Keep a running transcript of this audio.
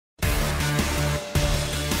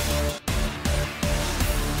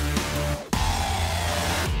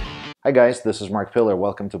Hi guys, this is Mark Pillar.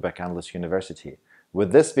 Welcome to Backendless University.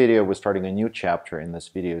 With this video, we're starting a new chapter in this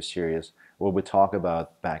video series where we talk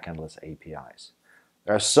about Backendless APIs.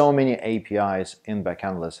 There are so many APIs in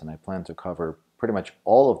Backendless, and I plan to cover pretty much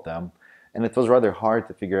all of them, and it was rather hard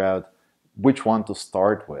to figure out which one to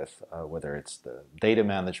start with, whether it's the data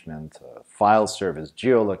management, file service,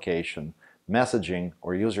 geolocation, messaging,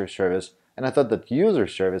 or user service. And I thought that user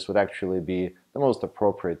service would actually be the most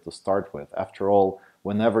appropriate to start with. After all,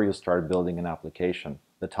 whenever you start building an application,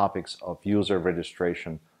 the topics of user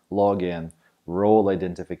registration, login, role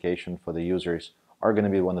identification for the users are going to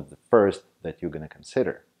be one of the first that you're going to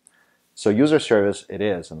consider. So user service it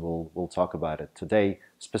is, and we'll talk about it today,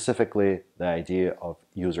 specifically the idea of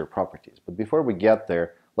user properties. But before we get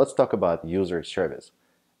there, let's talk about user service.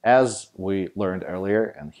 As we learned earlier,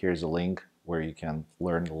 and here's a link where you can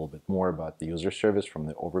learn a little bit more about the user service from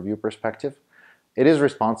the overview perspective, it is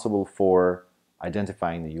responsible for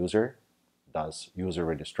identifying the user, does user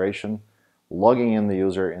registration, logging in the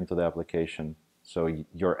user into the application so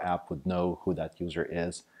your app would know who that user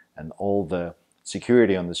is, and all the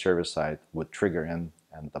security on the server side would trigger in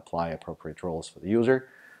and apply appropriate roles for the user.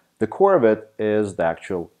 The core of it is the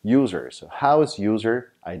actual user. So how is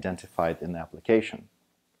user identified in the application?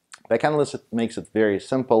 Backendless makes it very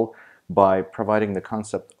simple by providing the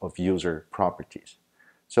concept of user properties.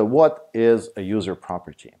 So what is a user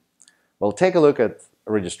property? Well, take a look at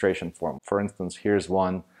a registration form. For instance, here's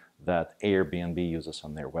one that Airbnb uses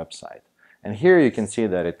on their website. And here you can see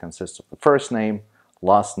that it consists of the first name,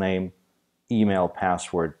 last name, email,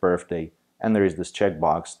 password, birthday, and there is this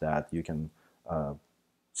checkbox that you can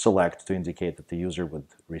select to indicate that the user would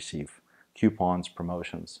receive coupons,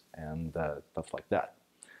 promotions, and stuff like that.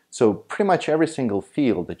 So pretty much every single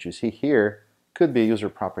field that you see here could be a user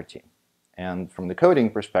property. And from the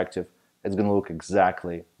coding perspective, it's going to look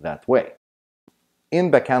exactly that way.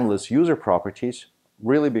 In Backendless, user properties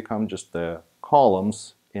really become just the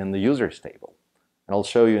columns in the users table. And I'll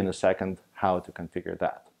show you in a second how to configure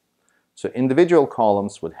that. So individual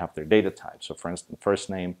columns would have their data type. So for instance, first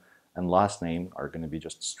name and last name are going to be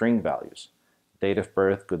just string values. Date of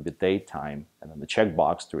birth could be date, time, and then the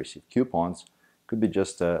checkbox to receive coupons could be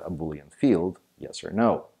just a Boolean field, yes or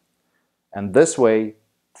no. And this way,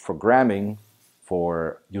 programming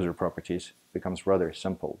for user properties becomes rather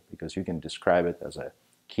simple because you can describe it as a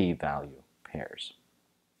key value pairs.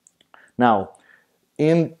 Now,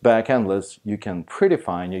 in Backendless, you can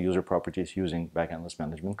predefine your user properties using Backendless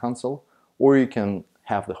Management Console, or you can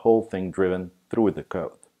have the whole thing driven through the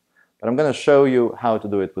code. But I'm going to show you how to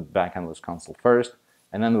do it with Backendless Console first,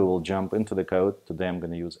 and then we will jump into the code. Today I'm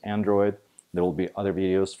going to use Android. There will be other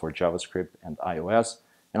videos for JavaScript and iOS,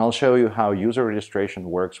 and I'll show you how user registration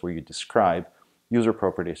works where you describe user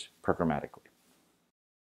properties programmatically.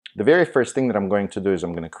 The very first thing that I'm going to do is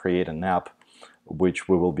I'm going to create an app which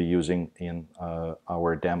we will be using in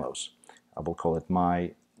our demos. I will call it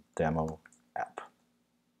My Demo App.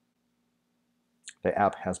 The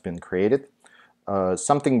app has been created.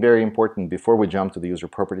 Something very important before we jump to the user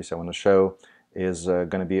properties I want to show is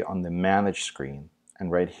going to be on the Manage screen.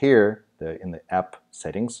 And right here, in the App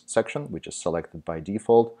Settings section, which is selected by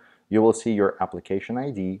default, you will see your application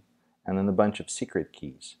ID and then a bunch of secret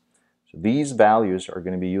keys. So these values are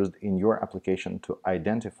going to be used in your application to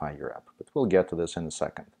identify your app, but we'll get to this in a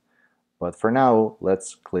second. But for now,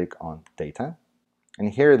 let's click on Data.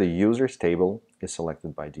 And here the Users table is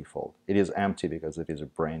selected by default. It is empty because it is a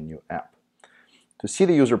brand new app. To see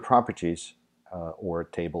the user properties, or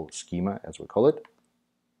table schema as we call it,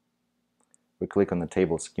 we click on the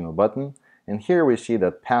Table Schema button, and here we see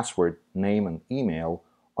that password, name, and email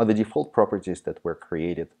are the default properties that were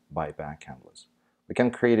created by Backendless. We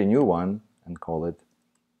can create a new one and call it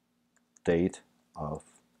date of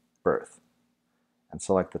birth. And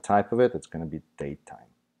select the type of it. It's going to be date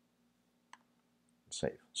time.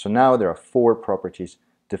 Save. So now there are 4 properties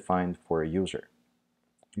defined for a user.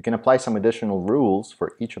 You can apply some additional rules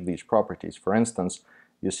for each of these properties. For instance,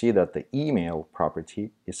 you see that the email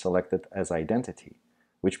property is selected as identity,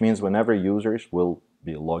 which means whenever users will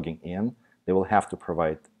be logging in, they will have to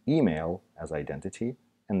provide email as identity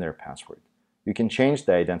and their password. You can change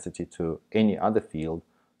the identity to any other field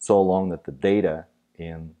so long that the data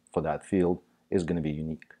for that field is going to be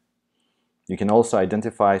unique. You can also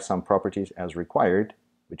identify some properties as required,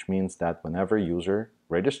 which means that whenever user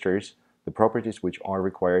registers, the properties which are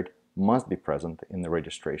required must be present in the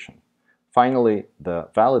registration. Finally, the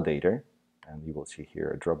validator, and you will see here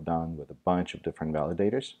a drop-down with a bunch of different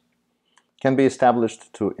validators, can be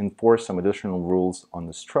established to enforce some additional rules on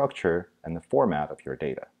the structure and the format of your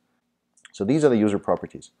data. So these are the user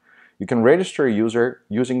properties. You can register a user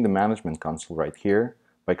using the management console right here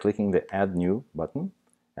by clicking the Add New button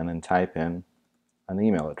and then type in an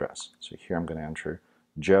email address. So here I'm going to enter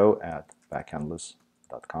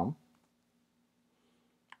joe@backendless.com,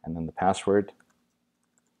 and then the password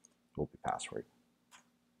will be password.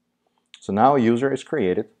 So now a user is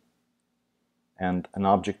created and an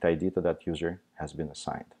object ID to that user has been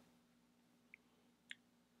assigned.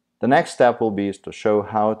 The next step will be to show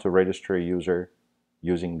how to register a user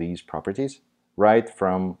using these properties right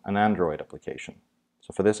from an Android application.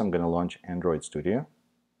 So for this, I'm going to launch Android Studio.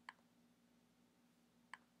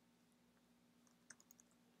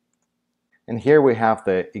 And here we have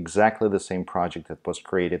exactly the same project that was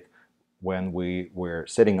created when we were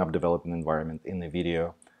setting up development environment in the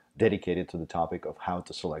video dedicated to the topic of how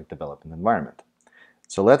to select development environment.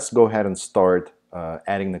 So let's go ahead and start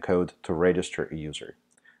adding the code to register a user.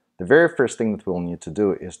 The very first thing that we'll need to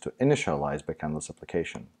do is to initialize Backendless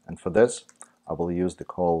application. And for this, I will use the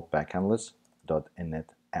call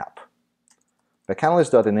backendless.init_app.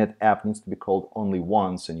 Backendless.init app needs to be called only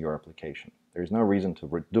once in your application. There is no reason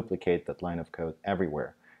to duplicate that line of code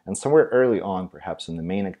everywhere. And somewhere early on, perhaps in the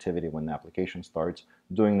main activity when the application starts,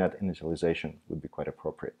 doing that initialization would be quite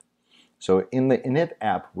appropriate. So in the init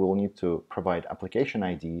app, we'll need to provide application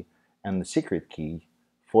ID and the secret key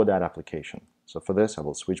for that application. So for this, I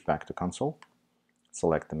will switch back to console,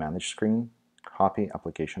 select the manage screen, copy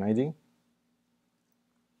application ID,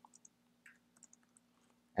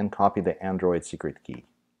 and copy the Android secret key.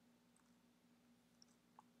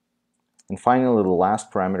 And finally, the last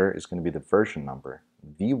parameter is going to be the version number.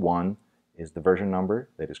 V1 is the version number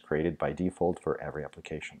that is created by default for every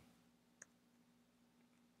application.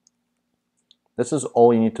 This is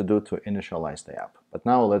all you need to do to initialize the app. But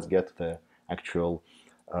now let's get to the actual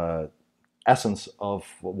essence of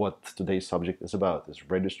what today's subject is about, is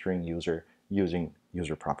registering user using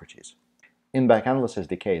user properties. In Backendless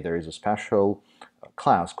SDK, there is a special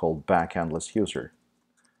class called Backendless User.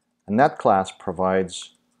 And that class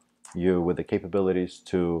provides you with the capabilities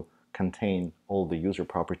to contain all the user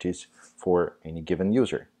properties for any given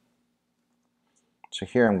user. So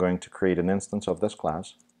here I'm going to create an instance of this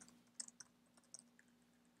class.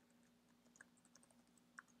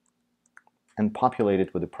 And populate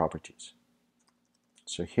it with the properties.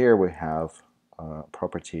 So here we have a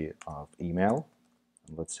property of email.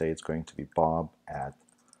 Let's say it's going to be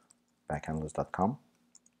bob@backendless.com.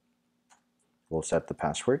 We'll set the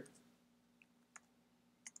password.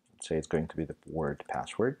 Let's say it's going to be the word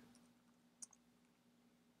password.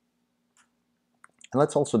 And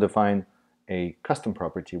let's also define a custom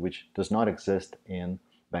property which does not exist in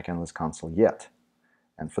Backendless console yet.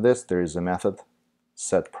 And for this, there is a method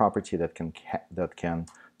setProperty that can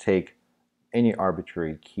take any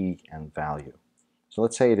arbitrary key and value. So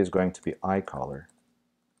let's say it is going to be eye color,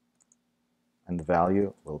 and the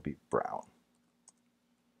value will be brown.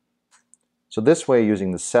 So this way,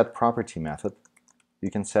 using the setProperty method, you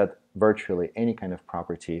can set virtually any kind of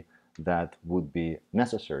property that would be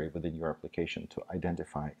necessary within your application to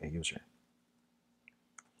identify a user.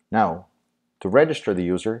 Now, to register the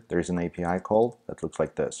user, there is an API call that looks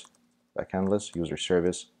like this: Backendless User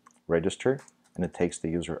Service Register, and it takes the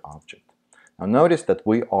user object. Now notice that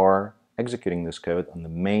we are executing this code on the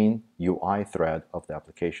main UI thread of the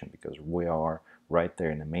application because we are right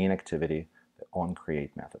there in the main activity, the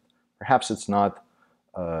onCreate method. Perhaps it's not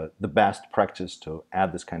the best practice to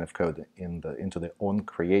add this kind of code into the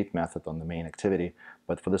onCreate method on the main activity,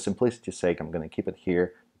 but for the simplicity's sake, I'm going to keep it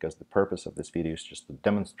here because the purpose of this video is just to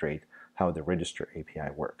demonstrate how the register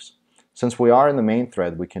API works. Since we are in the main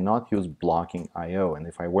thread, we cannot use blocking I/O, and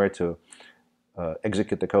if I were to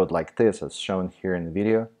execute the code like this, as shown here in the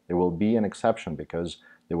video, there will be an exception because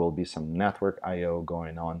there will be some network I/O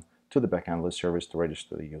going on to the Backendless service to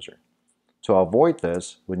register the user. To avoid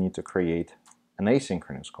this, we need to create an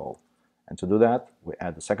asynchronous call. And to do that, we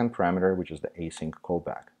add the second parameter, which is the async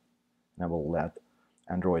callback. And I will let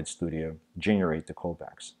Android Studio generate the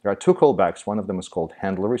callbacks. There are two callbacks. One of them is called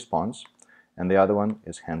handle response, and the other one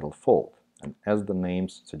is handle fold. And as the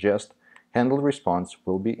names suggest, handle response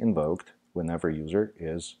will be invoked whenever user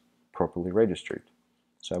is properly registered.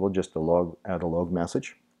 So I will just add a log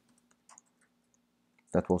message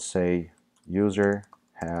that will say user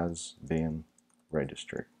has been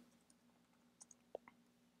registered.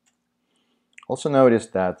 Also notice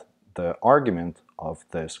that the argument of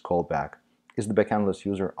this callback is the Backendless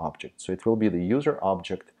user object. So it will be the user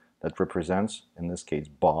object that represents, in this case,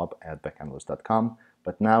 bob@backendless.com,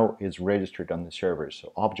 but now is registered on the server.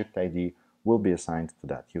 So object ID will be assigned to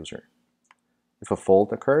that user. If a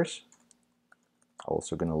fault occurs, I'm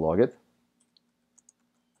also going to log it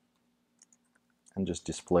and just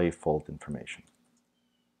display fault information.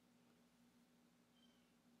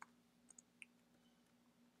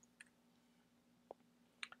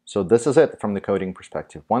 So this is it from the coding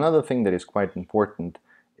perspective. One other thing that is quite important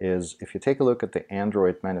is if you take a look at the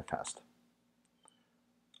Android manifest,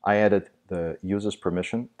 I added the user's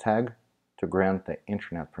permission tag to grant the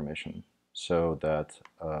internet permission so that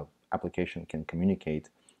application can communicate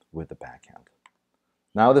with the backend.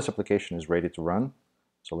 Now this application is ready to run,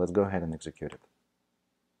 so let's go ahead and execute it.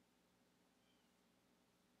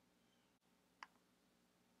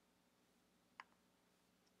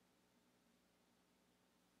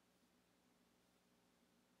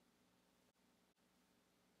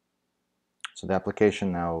 So the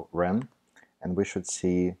application now ran, and we should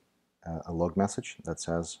see a log message that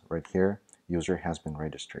says right here, user has been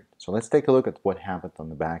registered. So let's take a look at what happened on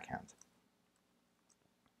the back end.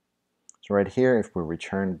 So right here, if we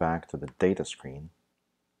return back to the data screen,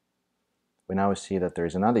 we now see that there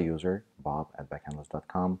is another user,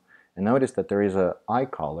 bob@backendless.com, and notice that there is a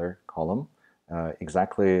iCaller column,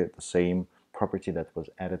 exactly the same property that was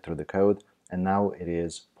added through the code, and now it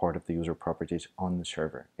is part of the user properties on the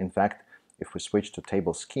server. In fact, if we switch to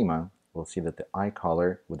table schema, we'll see that the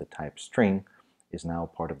iCaller with the type string is now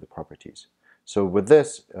part of the properties. So with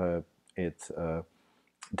this, it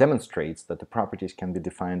demonstrates that the properties can be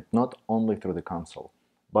defined not only through the console,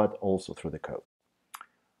 but also through the code.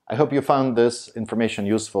 I hope you found this information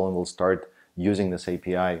useful and will start using this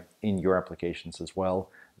API in your applications as well.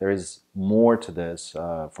 There is more to this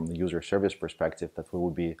from the user service perspective that we will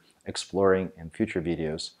be exploring in future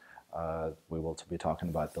videos. We will be talking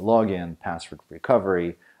about the login, password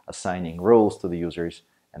recovery, assigning roles to the users,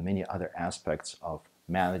 and many other aspects of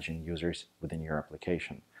managing users within your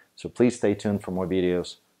application. So please stay tuned for more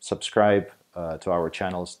videos. Subscribe to our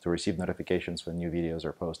channels to receive notifications when new videos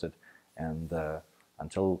are posted. And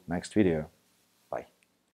until next video.